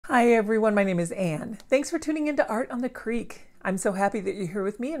Hi everyone, my name is Anne. Thanks for tuning into Art on the Creek. I'm so happy that you're here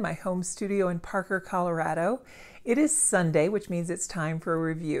with me in my home studio in Parker, Colorado. It is Sunday, which means it's time for a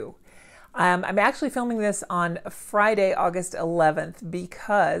review. I'm actually filming this on Friday, August 11th,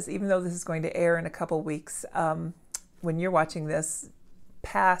 because even though this is going to air in a couple weeks, when you're watching this,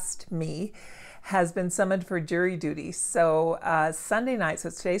 past me has been summoned for jury duty. So Sunday night,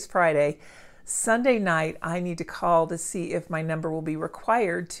 so today's Friday, Sunday night, I need to call to see if my number will be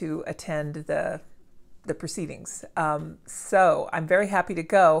required to attend the proceedings. So I'm very happy to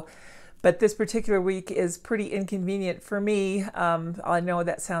go, but this particular week is pretty inconvenient for me. I know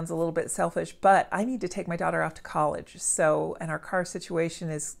that sounds a little bit selfish, but I need to take my daughter off to college. So, and our car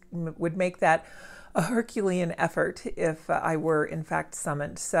situation would make that a Herculean effort if I were in fact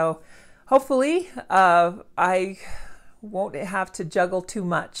summoned. So hopefully I won't have to juggle too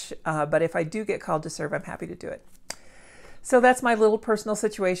much, but if I do get called to serve, I'm happy to do it. So that's my little personal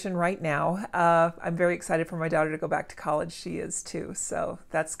situation right now. I'm very excited for my daughter to go back to college. She is too. So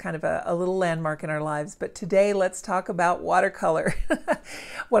that's kind of a little landmark in our lives. But today, let's talk about watercolor.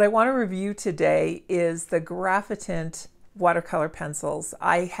 What I want to review today is the Graphitint watercolor pencils.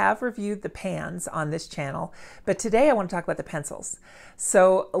 I have reviewed the pans on this channel, but today I want to talk about the pencils.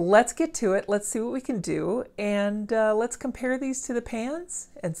 So let's get to it. Let's see what we can do, and let's compare these to the pans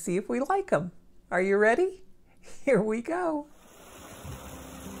and see if we like them. Are you ready? Here we go.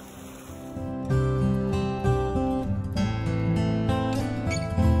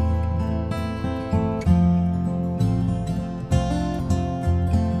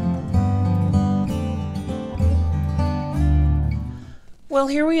 Well,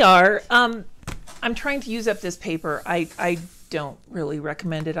 here we are. I'm trying to use up this paper. I don't really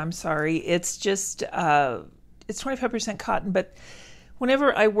recommend it. I'm sorry. It's just, it's 25% cotton, but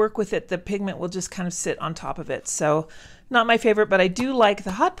whenever I work with it, the pigment will just kind of sit on top of it. So not my favorite, but I do like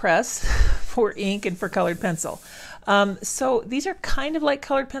the hot press for ink and for colored pencil. So these are kind of like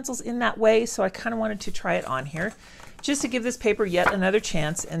colored pencils in that way. So I kind of wanted to try it on here just to give this paper yet another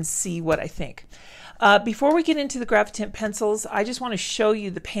chance and see what I think. Before we get into the Graphitint pencils, I just want to show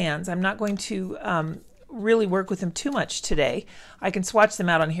you the pans. I'm not going to really work with them too much today. I can swatch them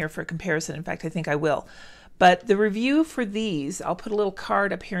out on here for comparison. In fact, I think I will. But the review for these, I'll put a little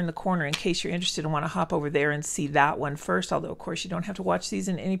card up here in the corner in case you're interested and want to hop over there and see that one first, although of course you don't have to watch these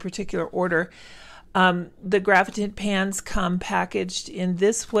in any particular order. The Graphitint pans come packaged in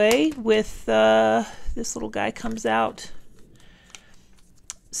this way with this little guy comes out.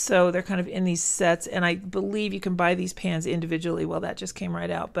 So they're kind of in these sets, and I believe you can buy these pans individually. Well, that just came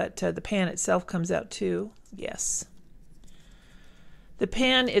right out, but the pan itself comes out too. Yes. The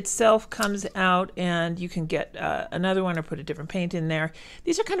pan itself comes out, and you can get another one or put a different paint in there.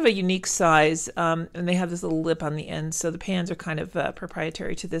 These are kind of a unique size, and they have this little lip on the end, so the pans are kind of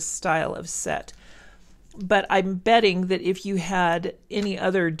proprietary to this style of set. But I'm betting that if you had any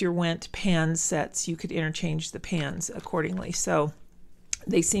other Derwent pan sets, you could interchange the pans accordingly. So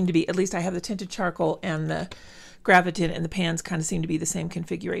they seem to be, at least I have the tinted charcoal and the Graphitint, and the pans kind of seem to be the same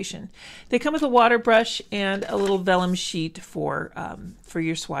configuration. They come with a water brush and a little vellum sheet for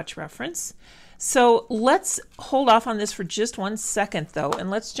your swatch reference. So let's hold off on this for just 1 second though,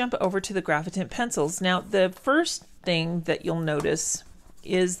 and let's jump over to the Graphitint pencils. Now the first thing that you'll notice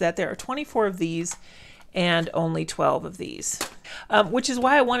is that there are 24 of these and only 12 of these, which is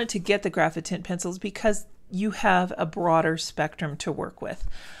why I wanted to get the Graphitint pencils, because you have a broader spectrum to work with.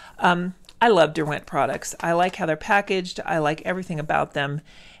 I love Derwent products. I like how they're packaged. I like everything about them.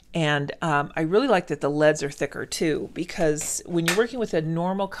 And I really like that the leads are thicker too, because when you're working with a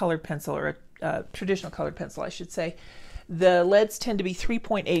normal colored pencil, or a traditional colored pencil, I should say, the leads tend to be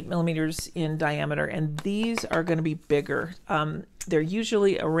 3.8 millimeters in diameter, and these are going to be bigger. They're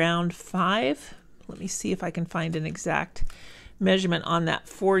usually around 5. Let me see if I can find an exact measurement on that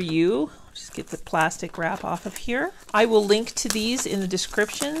for you. Just get the plastic wrap off of here. I will link to these in the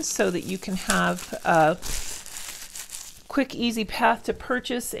description so that you can have a quick, easy path to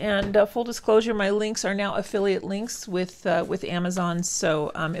purchase. And full disclosure, my links are now affiliate links with Amazon.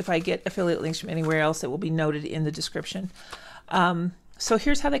 So if I get affiliate links from anywhere else, it will be noted in the description. So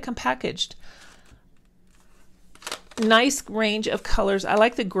here's how they come packaged. Nice range of colors. I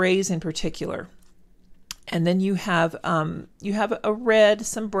like the grays in particular. And then you have a red,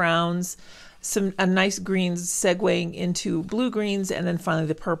 some browns, a nice greens segueing into blue greens, and then finally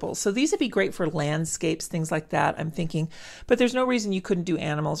the purples. So these would be great for landscapes, things like that, I'm thinking. But there's no reason you couldn't do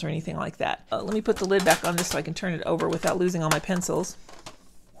animals or anything like that. Let me put the lid back on this so I can turn it over without losing all my pencils.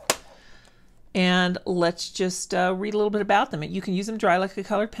 And let's just read a little bit about them. You can use them dry like a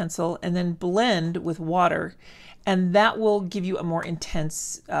colored pencil and then blend with water. and that will give you a more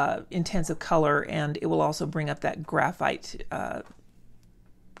intensive color, and it will also bring up that graphite.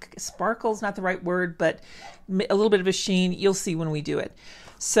 Sparkle's not the right word, but a little bit of a sheen. You'll see when we do it.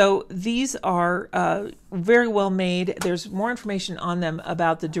 So these are very well made. There's more information on them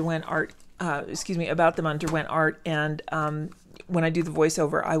about the Derwent art. About them on Derwent Art, and when I do the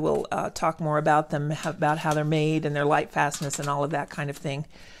voiceover, I will talk more about them, about how they're made and their light fastness and all of that kind of thing.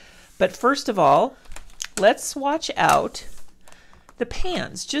 But first of all, let's swatch out the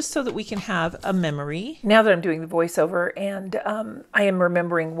pans, just so that we can have a memory. Now that I'm doing the voiceover and I am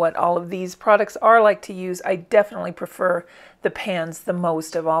remembering what all of these products are like to use, I definitely prefer the pans the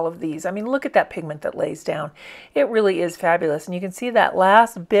most of all of these. I mean, look at that pigment that lays down. It really is fabulous. And you can see that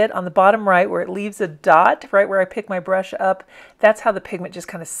last bit on the bottom right where it leaves a dot, right where I pick my brush up. That's how the pigment just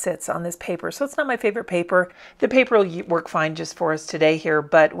kind of sits on this paper. So it's not my favorite paper. The paper will work fine just for us today here,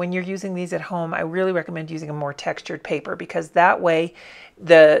 but when you're using these at home, I really recommend using a more textured paper, because that way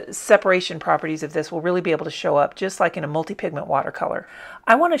the separation properties of this will really be able to show up just like in a multi-pigment watercolor.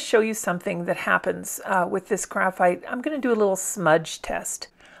 I want to show you something that happens with this graphite. I'm going to do a little smudge test.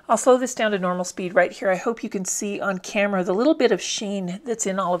 I'll slow this down to normal speed right here. I hope you can see on camera the little bit of sheen that's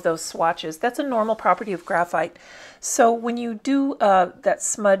in all of those swatches. That's a normal property of graphite. So when you do that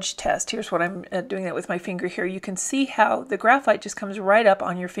smudge test, here's what I'm doing that with my finger here. You can see how the graphite just comes right up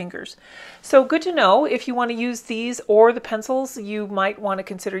on your fingers. So good to know. If you want to use these or the pencils, you might want to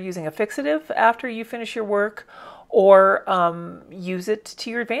consider using a fixative after you finish your work, or use it to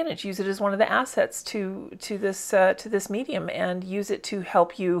your advantage. Use it as one of the assets to this medium, and use it to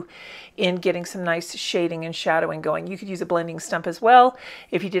help you in getting some nice shading and shadowing going. You could use a blending stump as well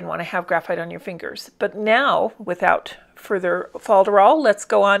if you didn't want to have graphite on your fingers. But now, without further falderall, let's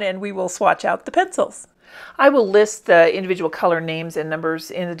go on and we will swatch out the pencils. I will list the individual color names and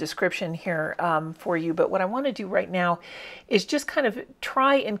numbers in the description here for you, but what I want to do right now is just kind of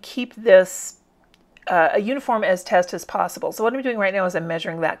try and keep this a uniform as test as possible. So what I'm doing right now is I'm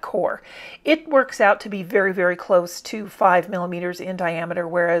measuring that core. It works out to be very, very close to 5 millimeters in diameter,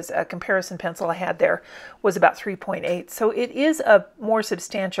 whereas a comparison pencil I had there was about 3.8. So it is a more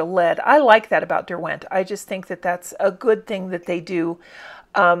substantial lead. I like that about Derwent. I just think that that's a good thing that they do.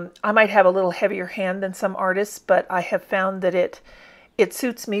 I might have a little heavier hand than some artists, but I have found that it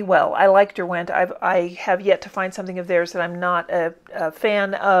suits me well. I like Derwent. I have yet to find something of theirs that I'm not a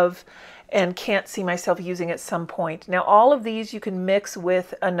fan of and can't see myself using at some point. Now, all of these you can mix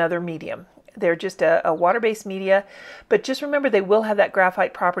with another medium. They're just a water-based media, but just remember they will have that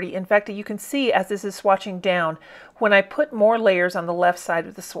graphite property. In fact, you can see as this is swatching down, when I put more layers on the left side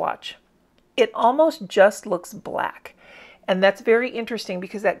of the swatch, it almost just looks black. And that's very interesting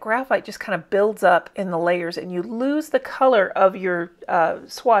because that graphite just kind of builds up in the layers and you lose the color of your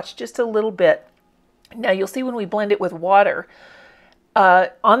swatch just a little bit. Now, you'll see when we blend it with water,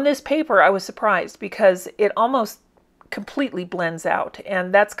 on this paper, I was surprised because it almost completely blends out,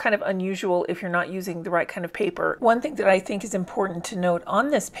 and that's kind of unusual if you're not using the right kind of paper. One thing that I think is important to note on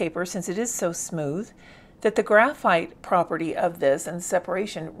this paper, since it is so smooth, that the graphite property of this and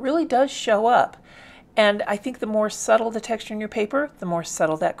separation really does show up. And I think the more subtle the texture in your paper, the more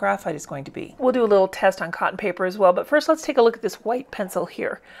subtle that graphite is going to be. We'll do a little test on cotton paper as well, but first let's take a look at this white pencil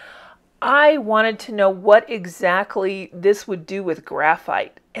here. I wanted to know what exactly this would do with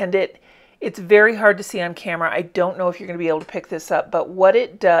graphite, and it's very hard to see on camera. I don't know if you're going to be able to pick this up, but what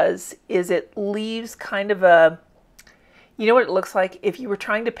it does is it leaves kind of a, you know what it looks like if you were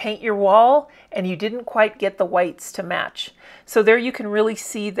trying to paint your wall and you didn't quite get the whites to match. So there you can really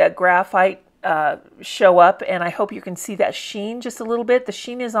see that graphite show up, and I hope you can see that sheen just a little bit. The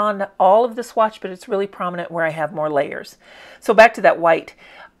sheen is on all of the swatch, but it's really prominent where I have more layers. So back to that white.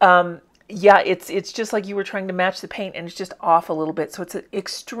 Yeah, it's just like you were trying to match the paint and it's just off a little bit. So it's an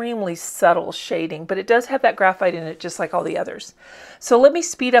extremely subtle shading, but it does have that graphite in it just like all the others. So let me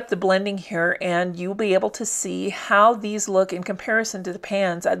speed up the blending here and you'll be able to see how these look in comparison to the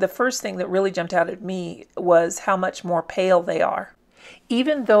pans. The first thing that really jumped out at me was how much more pale they are.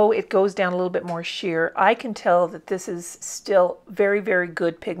 Even though it goes down a little bit more sheer, I can tell that this is still very, very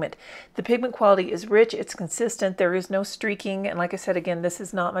good pigment. The pigment quality is rich, it's consistent, there is no streaking, and like I said again, this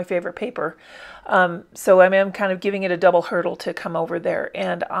is not my favorite paper. So I'm kind of giving it a double hurdle to come over there,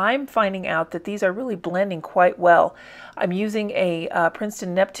 and I'm finding out that these are really blending quite well. I'm using a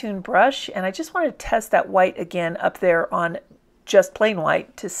Princeton Neptune brush, and I just want to test that white again up there on just plain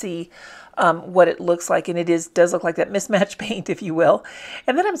white to see what it looks like, and does look like that mismatched paint, if you will.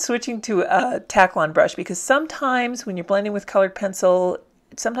 And then I'm switching to a Taklon brush because sometimes when you're blending with colored pencil,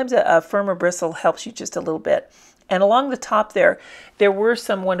 sometimes a firmer bristle helps you just a little bit. And along the top there were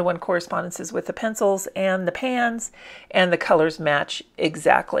some one-to-one correspondences with the pencils and the pans, and the colors match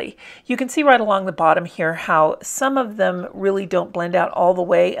exactly. You can see right along the bottom here how some of them really don't blend out all the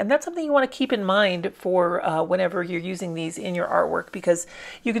way, and that's something you want to keep in mind for whenever you're using these in your artwork, because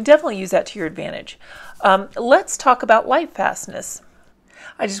you can definitely use that to your advantage. Let's talk about light fastness.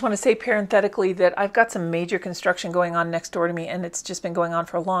 I just want to say parenthetically that I've got some major construction going on next door to me, and it's just been going on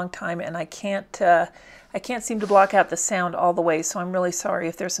for a long time, and I can't seem to block out the sound all the way, so I'm really sorry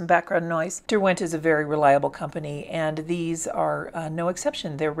if there's some background noise. Derwent is a very reliable company, and these are no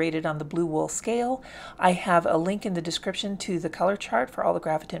exception. They're rated on the Blue Wool scale. I have a link in the description to the color chart for all the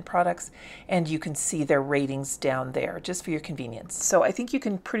Graphitint products, and you can see their ratings down there just for your convenience. So I think you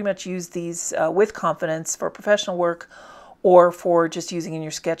can pretty much use these with confidence for professional work or for just using in your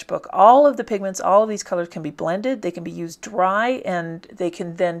sketchbook. All of the pigments, all of these colors can be blended. They can be used dry, and they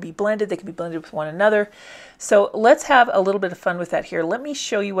can then be blended. They can be blended with one another. So let's have a little bit of fun with that here. Let me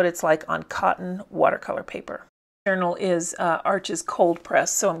show you what it's like on cotton watercolor paper. Journal is Arch's cold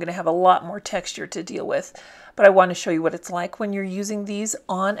press, so I'm going to have a lot more texture to deal with. But I want to show you what it's like when you're using these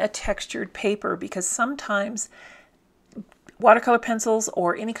on a textured paper, because sometimes watercolor pencils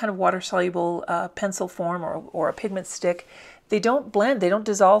or any kind of water-soluble pencil form or a pigment stick, they don't blend, they don't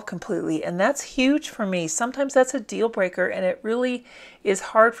dissolve completely, and that's huge for me. Sometimes that's a deal breaker, and it really is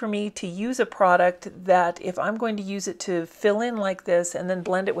hard for me to use a product that if I'm going to use it to fill in like this and then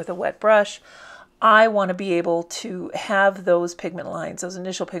blend it with a wet brush, I want to be able to have those pigment lines, those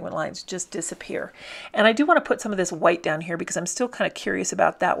initial pigment lines, just disappear. And I do want to put some of this white down here because I'm still kind of curious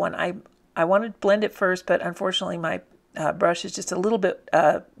about that one. I want to blend it first, but unfortunately my brush is just a little bit,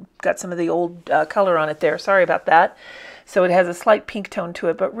 got some of the old color on it there. Sorry about that. So it has a slight pink tone to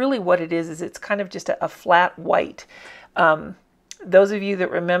it, but really what it is it's kind of just a flat white. Those of you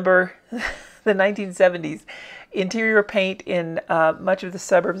that remember the 1970s, interior paint in much of the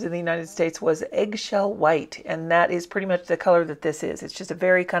suburbs in the United States was eggshell white, and that is pretty much the color that this is. It's just a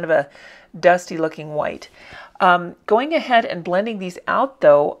very kind of a dusty looking white. Going ahead and blending these out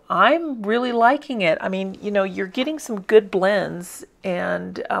though, I'm really liking it. I mean, you know, you're getting some good blends,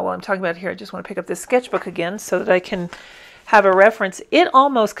 and while I'm talking about it here, I just want to pick up this sketchbook again so that I can have a reference. It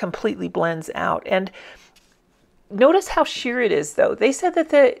almost completely blends out, and notice how sheer it is though. They said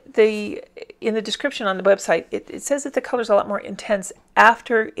that in the description on the website, it says that the color's a lot more intense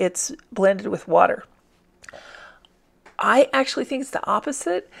after it's blended with water. I actually think it's the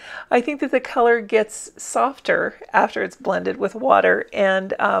opposite. I think that the color gets softer after it's blended with water,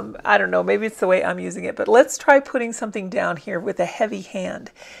 and I don't know, maybe it's the way I'm using it, but let's try putting something down here with a heavy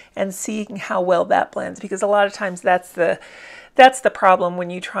hand and seeing how well that blends, because a lot of times that's the problem when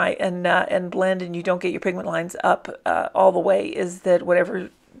you try and blend and you don't get your pigment lines up all the way, is that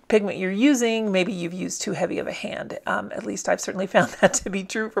whatever pigment you're using, maybe you've used too heavy of a hand. At least I've certainly found that to be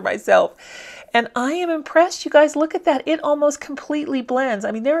true for myself. And I am impressed, you guys. Look at that. It almost completely blends.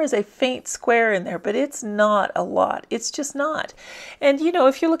 I mean, there is a faint square in there, but it's not a lot. It's just not. And you know,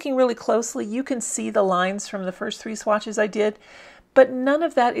 if you're looking really closely, you can see the lines from the first 3 swatches I did. But none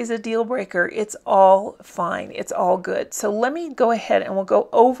of that is a deal breaker. It's all fine. It's all good. So let me go ahead and we'll go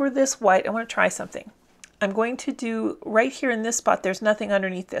over this white. I want to try something. I'm going to do right here in this spot. There's nothing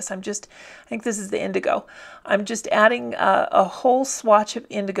underneath this. I think this is the indigo. I'm just adding a whole swatch of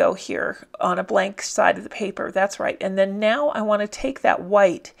indigo here on a blank side of the paper. That's right. And then now I want to take that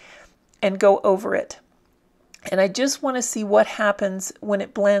white and go over it. And I just want to see what happens when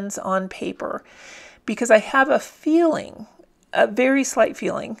it blends on paper, because I have a feeling, a very slight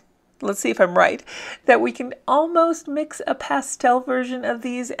feeling, let's see if I'm right, that we can almost mix a pastel version of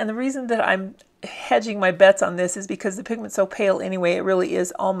these. And the reason that I'm hedging my bets on this is because the pigment's so pale anyway. It really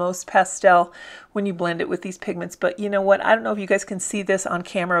is almost pastel when you blend it with these pigments. But you know what? I don't know if you guys can see this on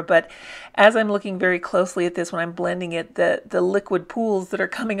camera, but as I'm looking very closely at this when I'm blending it, the liquid pools that are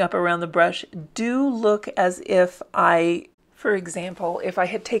coming up around the brush do look as if for example, if I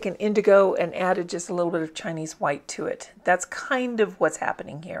had taken indigo and added just a little bit of Chinese white to it. That's kind of what's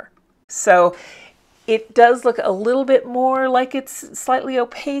happening here. So it does look a little bit more like it's slightly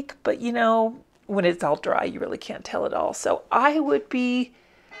opaque, but you know, when it's all dry, you really can't tell at all. So I'm going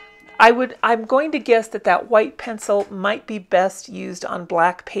to guess that white pencil might be best used on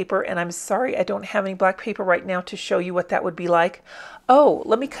black paper, and I'm sorry I don't have any black paper right now to show you what that would be like. Oh,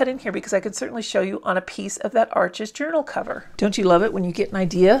 let me cut in here because I could certainly show you on a piece of that Arch's journal cover. Don't you love it when you get an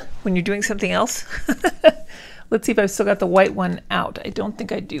idea when you're doing something else? Let's see if I've still got the white one out. I don't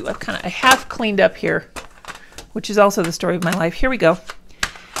think I do. I have cleaned up here, which is also the story of my life. Here we go.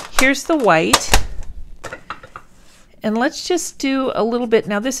 Here's the white. And let's just do a little bit.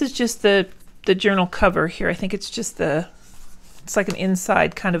 Now this is just the the journal cover here. I think it's just it's like an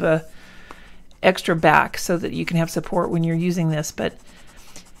inside kind of a extra back so that you can have support when you're using this, but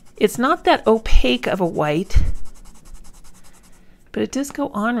it's not that opaque of a white, but it does go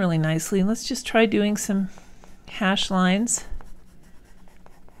on really nicely. Let's just try doing some hash lines,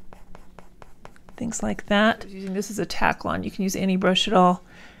 things like that. Using this as a tack-on. You can use any brush at all,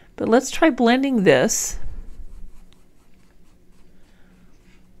 but let's try blending this.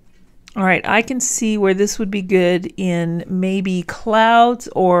 All right, I can see where this would be good in maybe clouds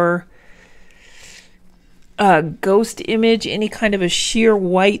or a ghost image, any kind of a sheer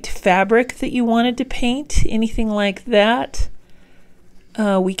white fabric that you wanted to paint, anything like that.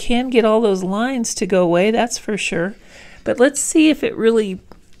 We can get all those lines to go away, that's for sure. But let's see if it really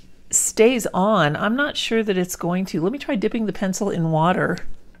stays on. I'm not sure that it's going to. Let me try dipping the pencil in water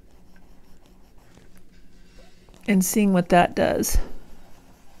and seeing what that does.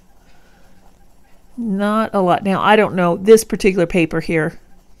 Not a lot. Now, I don't know this particular paper here,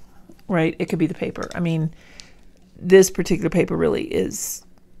 right? It could be the paper. I mean, this particular paper really is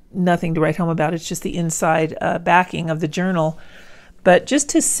nothing to write home about. It's just the inside backing of the journal. But just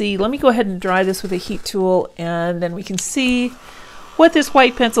to see, let me go ahead and dry this with a heat tool, and then we can see what this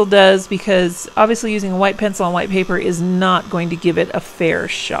white pencil does, because obviously using a white pencil on white paper is not going to give it a fair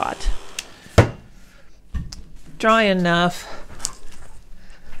shot. Dry enough.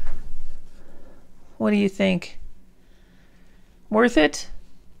 What do you think? Worth it?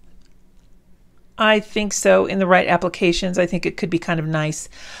 I think so. In the right applications, I think it could be kind of nice.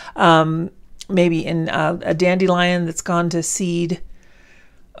 Maybe in a dandelion that's gone to seed.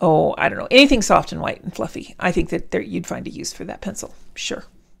 Oh, I don't know. Anything soft and white and fluffy. I think that you'd find a use for that pencil. Sure.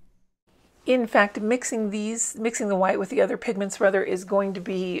 In fact, mixing the white with the other pigments rather is going to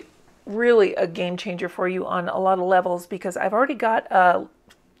be really a game changer for you on a lot of levels, because I've already got a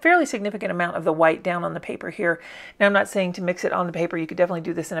fairly significant amount of the white down on the paper here. Now, I'm not saying to mix it on the paper. You could definitely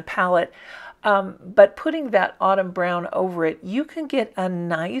do this in a palette. But putting that autumn brown over it, you can get a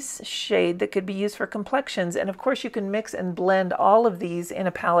nice shade that could be used for complexions. And of course, you can mix and blend all of these in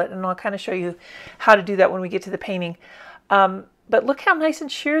a palette, and I'll kind of show you how to do that when we get to the painting. But look how nice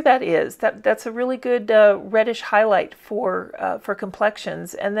and sheer that is. That's a really good reddish highlight for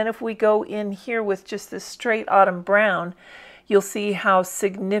complexions. And then if we go in here with just this straight autumn brown, you'll see how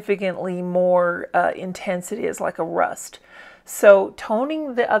significantly more intense it is, like a rust. So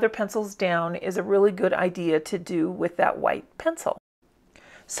toning the other pencils down is a really good idea to do with that white pencil.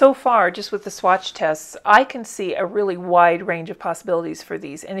 So far, just with the swatch tests, I can see a really wide range of possibilities for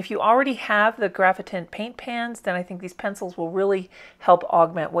these. And if you already have the Graphitint paint pans, then I think these pencils will really help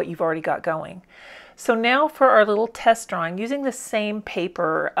augment what you've already got going. So now for our little test drawing, using the same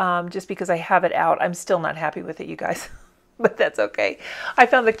paper, just because I have it out, I'm still not happy with it, you guys. But that's okay. I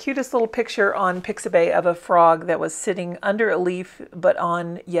found the cutest little picture on Pixabay of a frog that was sitting under a leaf, but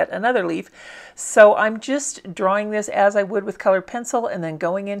on yet another leaf. So I'm just drawing this as I would with colored pencil, and then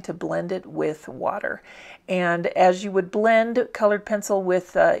going in to blend it with water. And as you would blend colored pencil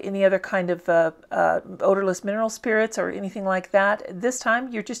with any other kind of odorless mineral spirits or anything like that, this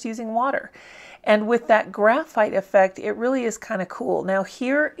time you're just using water. And with that graphite effect, it really is kind of cool. Now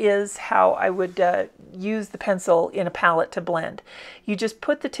here is how I would use the pencil in a palette to blend. You just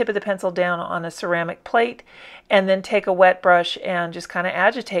put the tip of the pencil down on a ceramic plate, and then take a wet brush and just kind of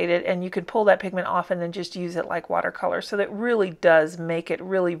agitate it, and you can pull that pigment off and then just use it like watercolor. So that really does make it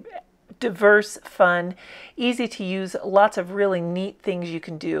really diverse, fun, easy to use, lots of really neat things you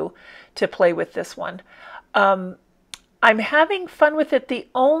can do to play with this one. I'm having fun with it. The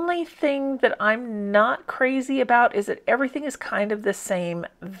only thing that I'm not crazy about is that everything is kind of the same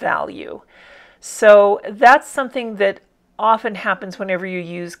value. So that's something that often happens whenever you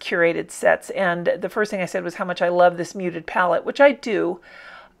use curated sets. And the first thing I said was how much I love this muted palette, which I do,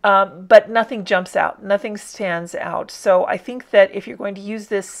 but nothing jumps out, nothing stands out. So I think that if you're going to use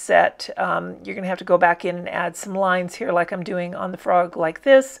this set, you're going to have to go back in and add some lines here like I'm doing on the frog like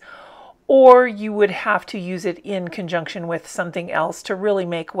this, or you would have to use it in conjunction with something else to really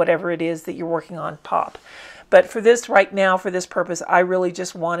make whatever it is that you're working on pop. But for this right now, for this purpose, I really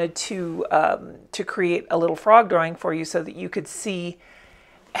just wanted to create a little frog drawing for you so that you could see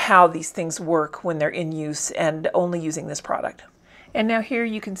how these things work when they're in use and only using this product. And now here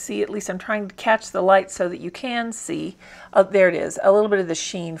you can see, at least I'm trying to catch the light so that you can see, there it is, a little bit of the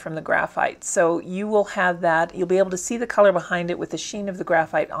sheen from the graphite. So you will have that, you'll be able to see the color behind it with the sheen of the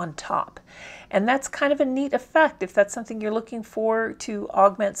graphite on top. And that's kind of a neat effect. If that's something you're looking for to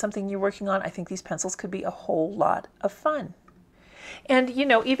augment something you're working on, I think these pencils could be a whole lot of fun. And, you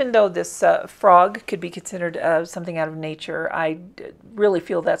know, even though this frog could be considered something out of nature, I really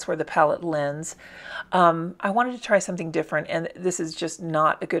feel that's where the palette lends. I wanted to try something different, and this is just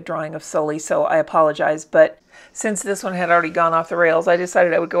not a good drawing of Sully, so I apologize. But since this one had already gone off the rails, I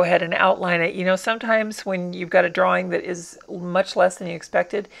decided I would go ahead and outline it. You know, sometimes when you've got a drawing that is much less than you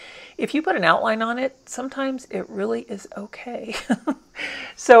expected, if you put an outline on it, sometimes it really is okay.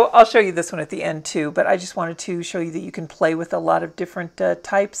 So I'll show you this one at the end too, but I just wanted to show you that you can play with a lot of different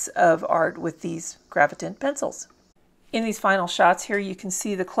types of art with these Graphitint pencils. In these final shots here, you can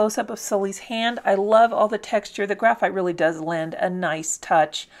see the close-up of Sully's hand. I love all the texture. The graphite really does lend a nice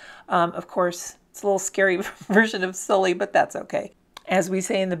touch. Of course, it's a little scary version of Sully, but that's okay. As we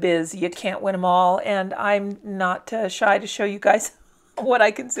say in the biz, you can't win them all, and I'm not shy to show you guys what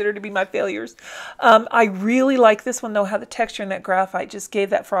I consider to be my failures. I really like this one though, how the texture in that graphite just gave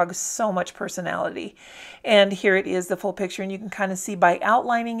that frog so much personality. And here it is, the full picture, and you can kind of see by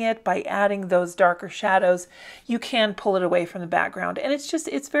outlining it, by adding those darker shadows, you can pull it away from the background. And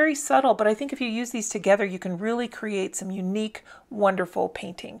it's very subtle, but I think if you use these together, you can really create some unique, wonderful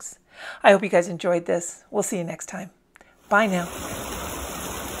paintings. I hope you guys enjoyed this. We'll see you next time. Bye now.